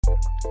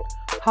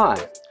Hi,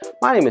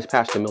 my name is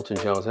Pastor Milton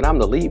Jones, and I'm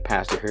the lead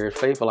pastor here at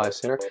Faithful Life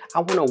Center. I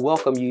want to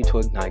welcome you to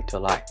Ignite to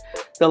Life.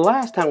 The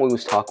last time we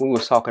was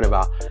talking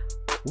about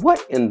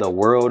what in the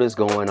world is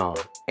going on.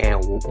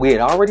 And we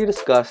had already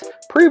discussed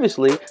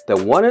previously that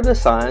one of the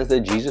signs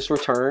that Jesus'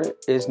 return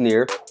is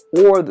near,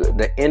 or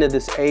the end of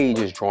this age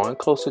is drawing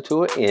closer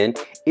to an end,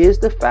 is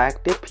the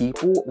fact that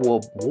people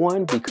will,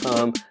 one,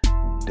 become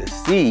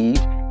deceived,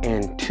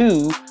 and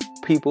two,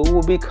 people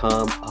will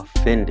become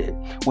offended.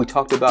 We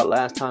talked about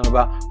last time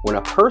about when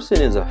a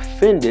person is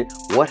offended,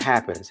 what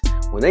happens?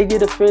 When they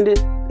get offended,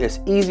 it's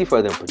easy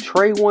for them to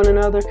betray one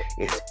another.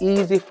 It's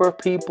easy for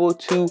people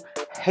to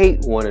hate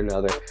one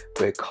another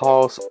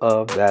because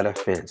of that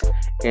offense.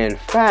 In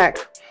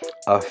fact,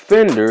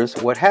 offenders,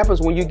 what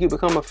happens when you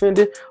become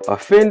offended?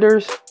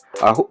 Offenders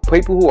are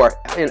people who are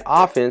in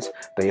offense.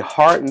 They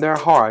harden their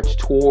hearts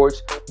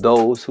towards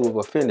those who have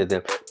offended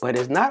them. But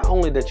it's not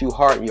only that you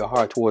harden your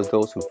heart towards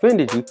those who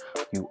offended you,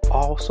 you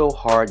also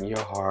harden your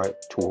heart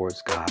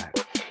towards God.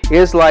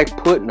 It's like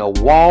putting a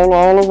wall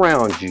all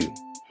around you,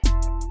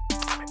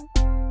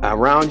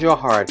 around your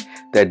heart,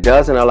 that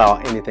doesn't allow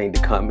anything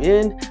to come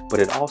in, but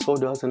it also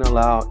doesn't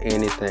allow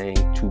anything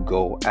to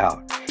go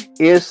out.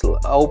 It's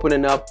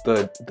opening up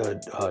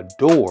the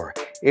door.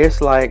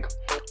 It's like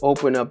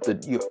open up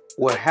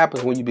what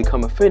happens when you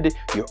become offended.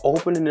 You're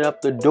opening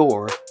up the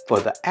door for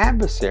the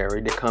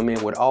adversary to come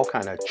in with all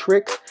kind of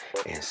tricks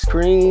and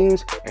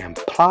schemes and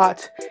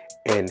plots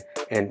and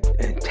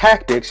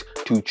tactics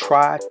to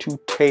try to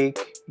take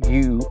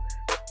you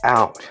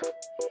out.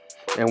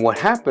 And what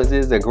happens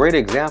is, a great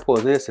example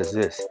of this is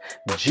this.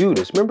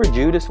 Judas. Remember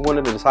Judas, one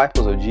of the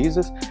disciples of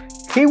Jesus?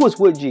 He was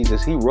with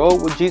Jesus. He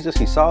rode with Jesus.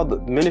 He saw the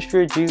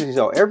ministry of Jesus. He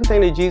saw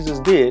everything that Jesus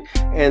did.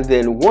 And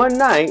then one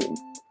night,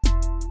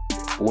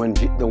 when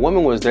the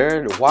woman was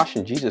there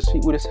washing Jesus'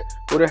 feet with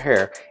her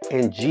hair,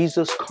 and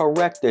Jesus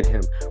corrected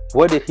him,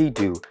 what did he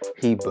do?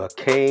 He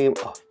became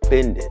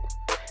offended.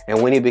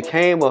 And when he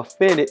became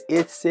offended,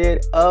 it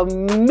said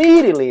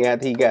immediately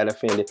after he got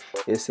offended,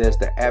 it says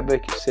the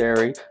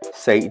adversary,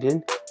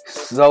 Satan,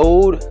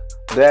 sowed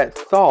that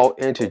thought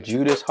into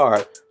Judas'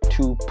 heart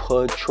to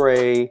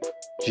betray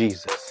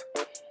Jesus.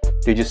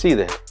 Did you see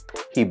that?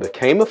 He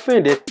became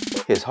offended.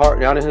 His heart,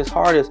 now that his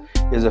heart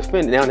is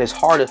offended, now his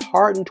heart is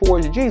hardened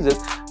towards Jesus,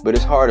 but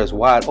his heart is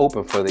wide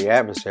open for the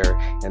adversary.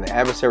 And the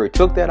adversary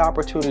took that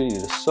opportunity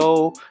to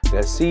sow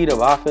that seed of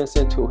offense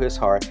into his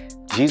heart.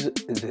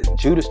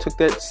 Judas took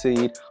that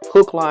seed,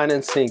 hook, line,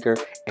 and sinker,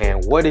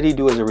 and what did he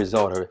do as a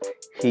result of it?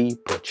 He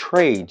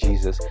betrayed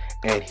Jesus,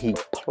 and he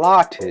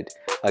plotted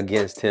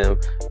against him,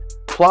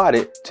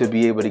 plotted to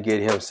be able to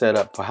get him set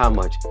up for how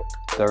much?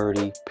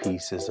 30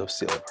 pieces of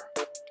silver.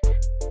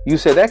 You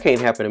said that can't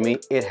happen to me.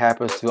 It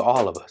happens to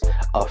all of us.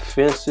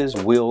 Offenses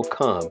will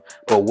come,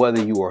 but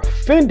whether you are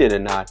offended or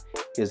not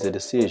is a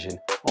decision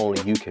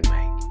only you can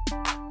make.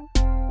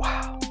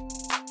 Wow.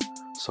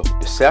 So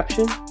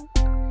deception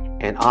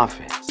and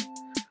offense,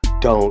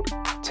 don't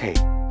take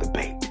the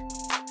bait.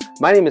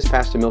 My name is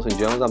Pastor Milton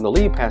Jones. I'm the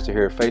lead pastor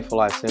here at Faithful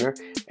Life Center,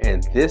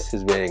 and this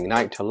has been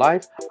Ignite to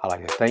Life. I'd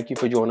like to thank you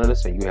for joining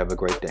us, and you have a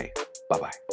great day. Bye-bye.